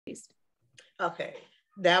Okay.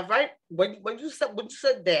 Now, right when you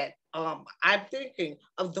said that, I'm thinking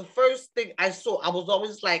of the first thing I saw. I was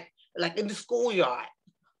always like in the schoolyard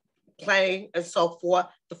playing and so forth.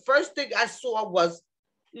 The first thing I saw was,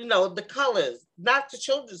 the colors, not the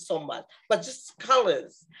children so much, but just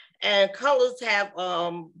colors. And colors have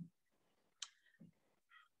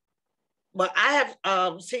but I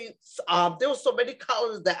have seen there were so many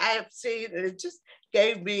colors that I have seen, and it just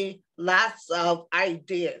gave me lots of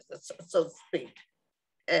ideas, so to speak.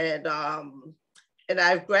 And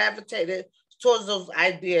I've gravitated towards those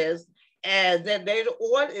ideas. And then later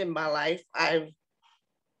on in my life, I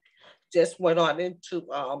just went on into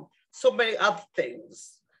so many other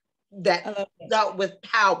things I that love it. dealt with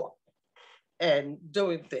power and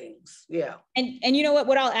doing things. Yeah. And you know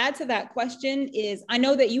what I'll add to that question is, I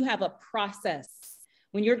know that you have a process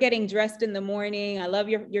when you're getting dressed in the morning. I love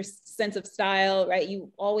your sense of style, right?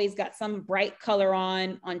 You always got some bright color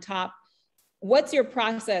on top. What's your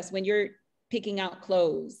process when you're picking out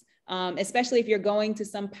clothes? Especially if you're going to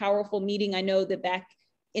some powerful meeting. I know that back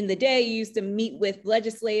in the day, you used to meet with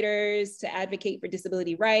legislators to advocate for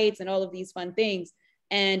disability rights and all of these fun things.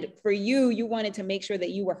 And for you, you wanted to make sure that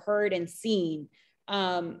you were heard and seen.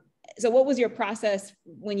 So what was your process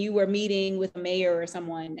when you were meeting with a mayor or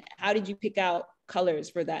someone? How did you pick out colors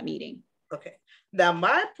for that meeting? Okay. Now,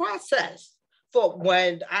 my process for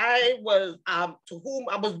when I was to whom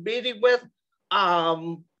I was meeting with,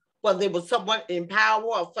 well, there was someone in power,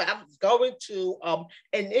 or if I was going to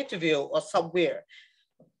an interview or somewhere.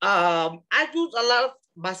 I use a lot of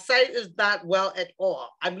my sight is not well at all.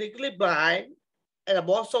 I'm legally blind and I'm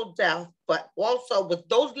also deaf, but also with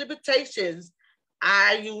those limitations,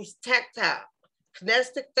 I use tactile,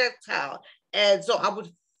 kinesthetic tactile. And so I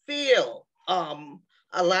would feel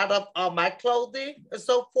a lot of my clothing and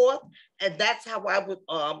so forth. And that's how I would,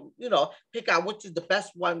 pick out which is the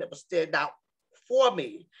best one that would stand out for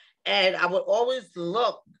me. And I would always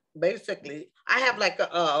look, basically, I have like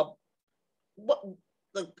what,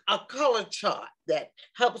 a color chart that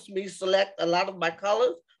helps me select a lot of my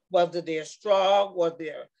colors, whether they're strong or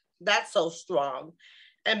they're not so strong.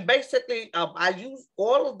 And basically, I use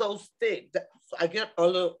all of those things. I get up a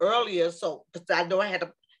little earlier, so because I know I had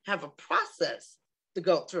to have a process to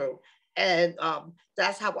go through. And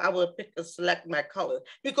that's how I would pick and select my color,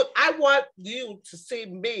 because I want you to see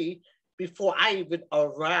me before I even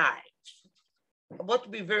arrive. I want to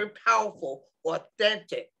be very powerful,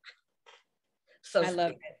 authentic. So I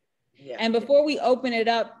love it. yeah. And before we open it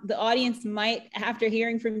up, the audience might, after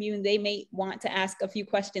hearing from you, they may want to ask a few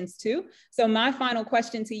questions too. So my final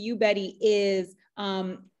question to you, Betty, is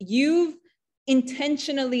you've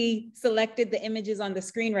intentionally selected the images on the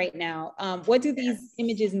screen right now. What do these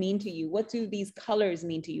images mean to you? What do these colors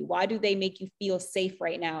mean to you? Why do they make you feel safe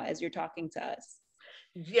right now as you're talking to us?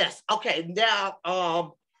 Yes. Okay.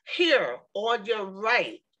 Now, here on your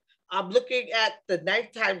right, I'm looking at the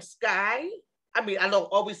nighttime sky. I mean, I don't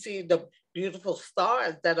always see the beautiful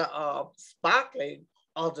stars that are sparkling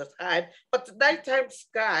all the time, but the nighttime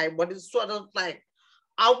sky, when it's sort of like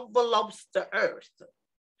envelopes the earth,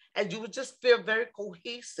 and you would just feel very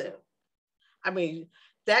cohesive. I mean,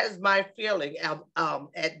 that is my feeling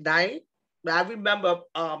at night. I remember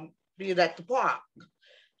being at the park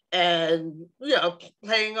and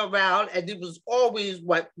playing around, and it was always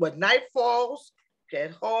when night falls,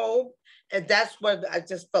 get home, and that's when I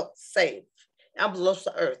just felt safe. I'm close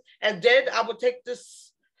to earth. And then I would take the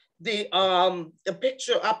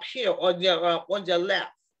picture up here on your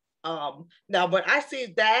left. Now when I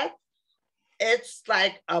see that, it's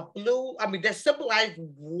like a blue, I mean, they symbolize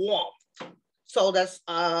warmth. So that's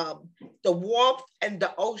the warmth and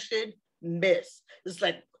the ocean mist. It's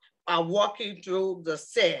like walking through the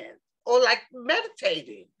sand or like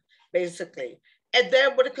meditating, basically. And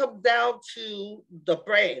then when it comes down to the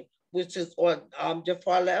brain, which is on your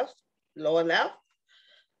far left, lower left,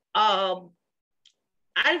 um,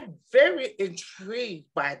 I'm very intrigued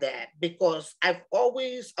by that because I'm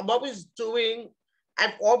always doing,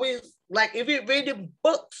 I've always like even reading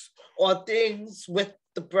books or things with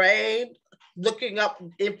the brain, looking up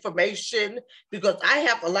information because I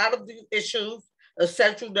have a lot of these issues, a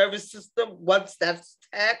central nervous system. Once that's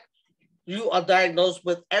tech, you are diagnosed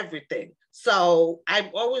with everything. So I'm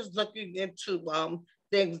always looking into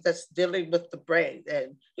things that's dealing with the brain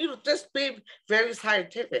and just being very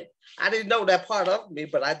scientific. I didn't know that part of me,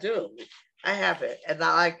 but I do. I have it and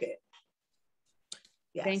I like it.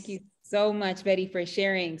 Yes. Thank you so much, Betty, for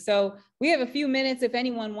sharing. So we have a few minutes if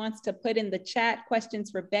anyone wants to put in the chat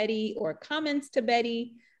questions for Betty or comments to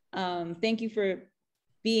Betty. Thank you for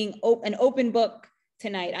being an open book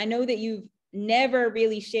tonight. I know that you've never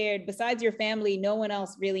really shared, besides your family, no one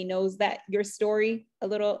else really knows that your story a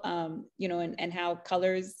little, you know, and how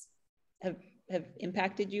colors have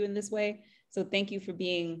impacted you in this way. So thank you for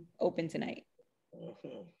being open tonight.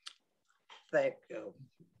 Mm-hmm. Thank you.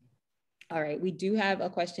 All right, we do have a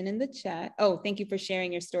question in the chat. Oh, thank you for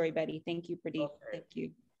sharing your story, Betty. Thank you, Pradeep. Okay. Thank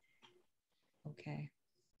you. Okay.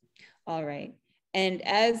 All right. And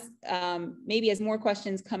as maybe as more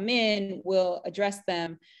questions come in, we'll address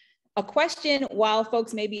them. A question, while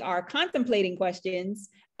folks maybe are contemplating questions,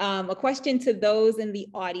 a question to those in the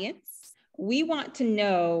audience. We want to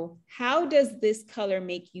know, how does this color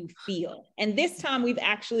make you feel? And this time we've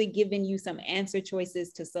actually given you some answer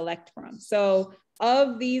choices to select from. So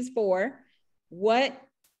of these four, what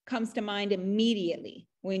comes to mind immediately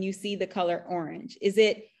when you see the color orange? Is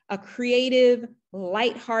it a creative,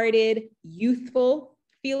 lighthearted, youthful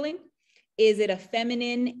feeling? Is it a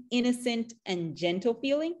feminine, innocent, and gentle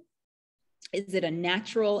feeling? Is it a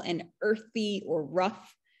natural and earthy or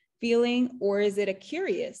rough feeling? Or is it a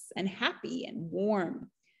curious and happy and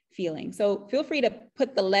warm feeling? So feel free to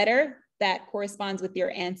put the letter that corresponds with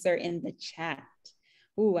your answer in the chat.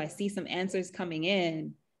 Ooh, I see some answers coming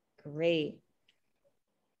in. Great.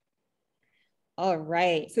 All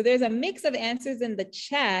right, so there's a mix of answers in the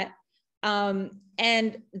chat.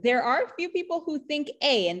 And there are a few people who think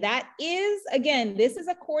A, and that is, again, this is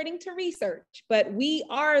according to research, but we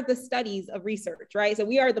are the studies of research, right? So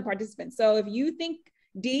we are the participants. So if you think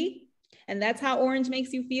D, and that's how orange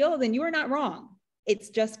makes you feel, then you are not wrong. It's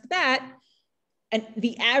just that, and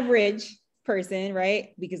the average person,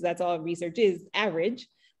 right? Because that's all research is, average.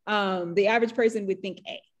 The average person would think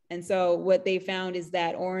A. And so what they found is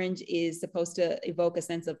that orange is supposed to evoke a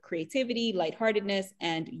sense of creativity, lightheartedness,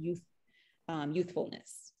 and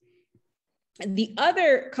youthfulness. The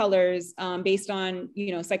other colors, based on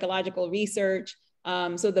psychological research,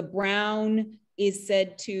 so the brown is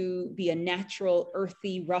said to be a natural,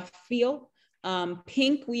 earthy, rough feel.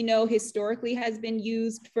 Pink, we know historically has been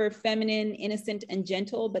used for feminine, innocent, and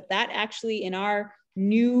gentle, but that actually in our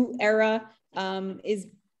new era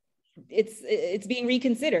it's being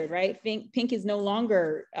reconsidered, right? Pink is no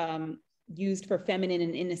longer used for feminine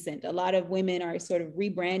and innocent. A lot of women are sort of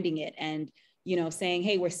rebranding it and saying,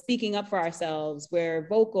 hey, we're speaking up for ourselves, we're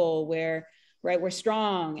vocal, we're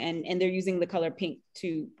strong, and they're using the color pink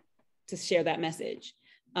to share that message.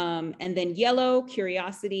 And then yellow,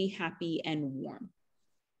 curiosity, happy, and warm.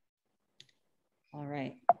 All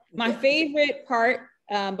right. My favorite part,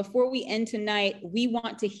 before we end tonight, we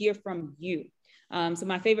want to hear from you. So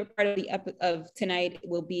my favorite part of tonight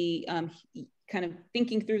will be kind of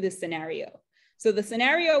thinking through this scenario. So the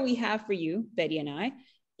scenario we have for you, Betty and I,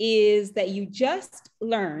 is that you just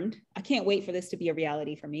learned, I can't wait for this to be a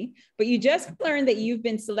reality for me, but you just learned that you've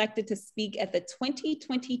been selected to speak at the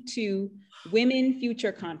 2022 Women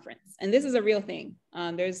Future Conference. And this is a real thing.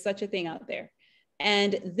 There's such a thing out there.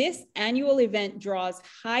 And this annual event draws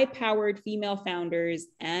high-powered female founders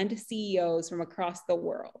and CEOs from across the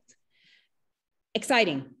world.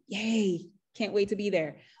 Exciting, yay, can't wait to be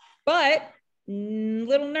there. But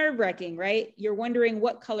little nerve-wracking, right? You're wondering,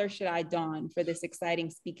 what color should I don for this exciting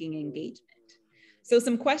speaking engagement? So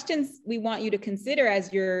some questions we want you to consider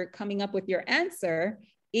as you're coming up with your answer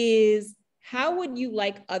is, how would you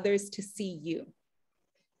like others to see you?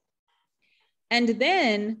 And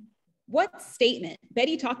then, what statement?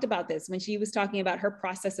 Betty talked about this when she was talking about her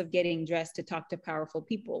process of getting dressed to talk to powerful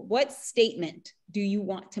people. What statement do you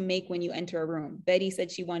want to make when you enter a room? Betty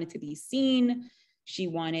said she wanted to be seen. She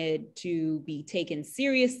wanted to be taken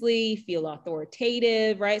seriously, feel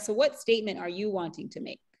authoritative, right? So what statement are you wanting to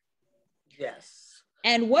make? Yes.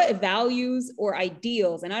 And what values or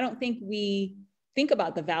ideals? And I don't think we think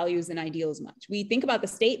about the values and ideals much. We think about the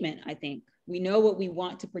statement, I think. We know what we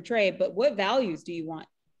want to portray, but what values do you want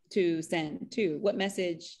to send to? What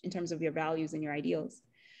message in terms of your values and your ideals?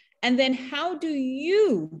 And then how do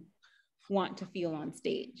you want to feel on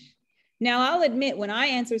stage? Now, I'll admit, when I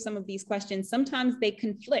answer some of these questions, sometimes they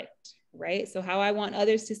conflict, right? So how I want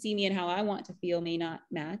others to see me and how I want to feel may not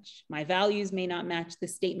match. My values may not match the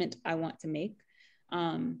statement I want to make.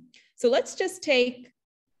 So let's just take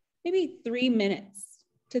maybe 3 minutes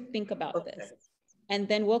to think about this. And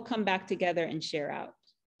then we'll come back together and share out,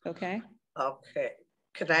 okay? Okay.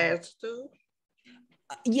 Can I answer too?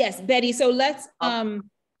 Yes, Betty. So let's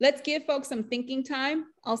give folks some thinking time.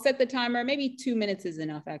 I'll set the timer. Maybe 2 minutes is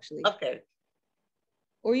enough, actually. Okay.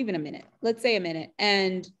 Or even a minute. Let's say a minute.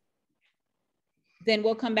 And then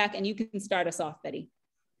we'll come back and you can start us off, Betty.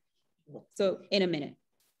 So in a minute.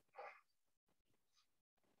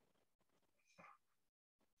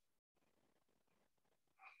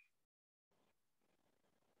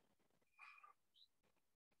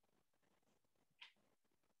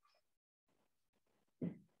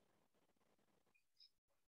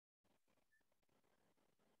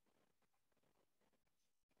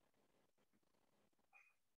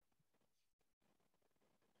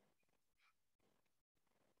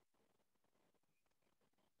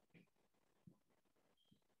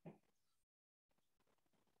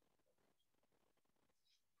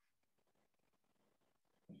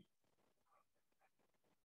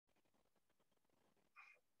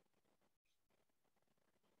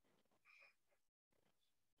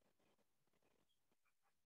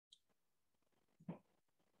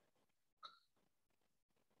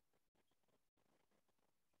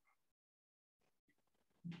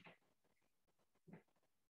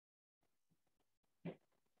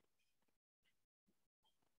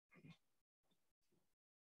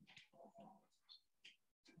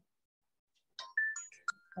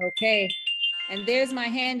 Okay. And there's my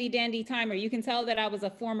handy dandy timer. You can tell that I was a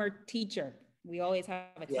former teacher. We always have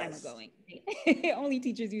a timer going. Only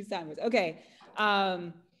teachers use timers. Okay.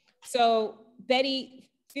 So Betty,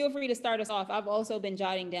 feel free to start us off. I've also been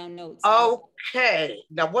jotting down notes. Okay.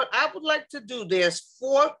 Now what I would like to do, there's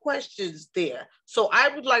 4 questions there. So I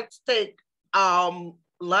would like to take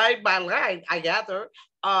line by line, I gather.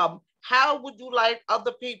 How would you like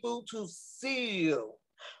other people to see you?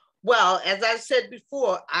 Well, as I said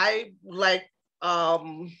before, I like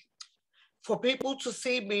for people to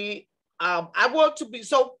see me. I want to be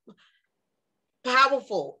so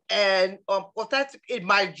powerful and authentic in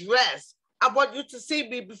my dress. I want you to see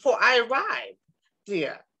me before I arrive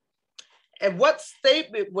there. And what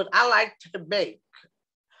statement would I like to make?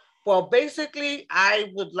 Well, basically,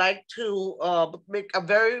 I would like to make a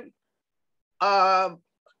very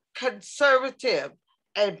conservative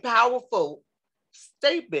and powerful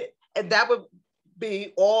statement, and that would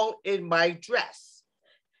be all in my dress.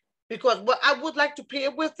 Because what I would like to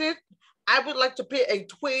pair with it, I would like to pair a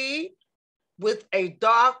tweed with a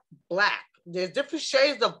dark black. There's different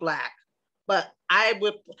shades of black, but I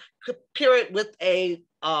would pair it with a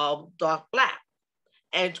dark black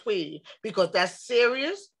and tweed because that's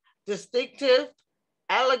serious, distinctive,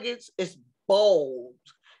 elegance is bold,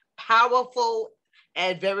 powerful,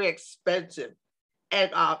 and very expensive.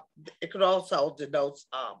 And it could also denote,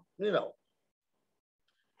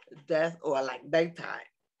 death or like nighttime.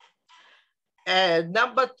 And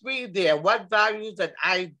number 3 there, what values and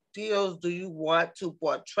ideals do you want to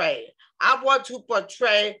portray? I want to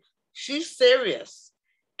portray she's serious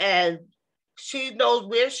and she knows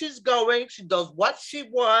where she's going. She knows what she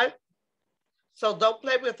wants. So don't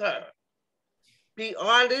play with her. Be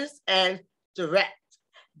honest and direct.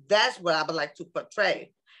 That's what I would like to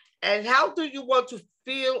portray. And how do you want to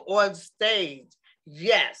feel on stage?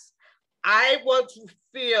 Yes, I want to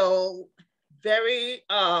feel very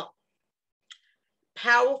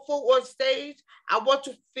powerful on stage. I want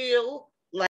to feel